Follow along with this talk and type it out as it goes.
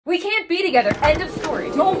We can't be together. End of story.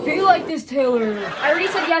 Don't be like this, Taylor. I already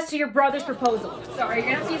said yes to your brother's proposal. Sorry, you're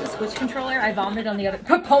gonna have to use a Switch controller. I vomited on the other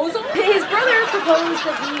proposal. His brother proposed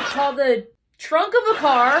that we call the trunk of a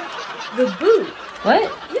car the boot.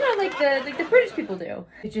 What? You know, like the British people do.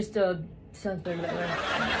 It just sounds better that way.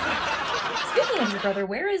 Speaking of your brother,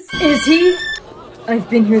 where is he? I've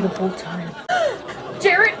been here the whole time.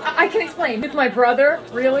 Jared? I can explain. With my brother?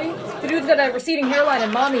 Really? The dude's got a receding hairline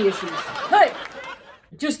and mommy issues. Hey!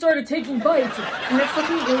 Just started taking bites. And it's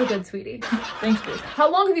looking really good, sweetie. Thanks, babe.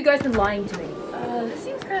 How long have you guys been lying to me? This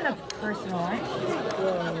seems kind of personal. I should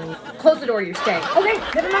go. Close the door, you're staying. Okay,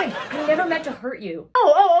 never mind. I never meant to hurt you.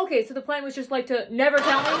 Oh, okay, so the plan was just like to never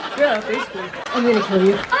tell me? Yeah, basically. I'm gonna kill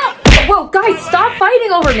you. Oh, whoa, guys, stop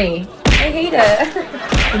fighting over me. I hate it.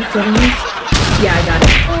 Are you getting this? Yeah, I got it.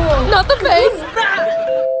 Oh, not the face!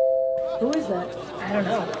 who is that? I don't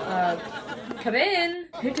know. Come in.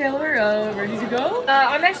 Hey, Taylor, ready to go?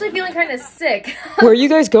 I'm actually feeling kind of sick. Where are you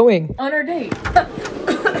guys going? On our date.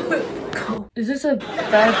 Is this a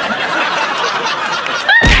bad...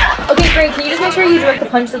 Okay, great. Can you just make sure you direct the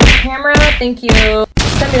punch to the camera? Thank you. Send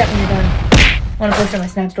me that when you're done. I want to post on my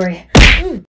Snap story.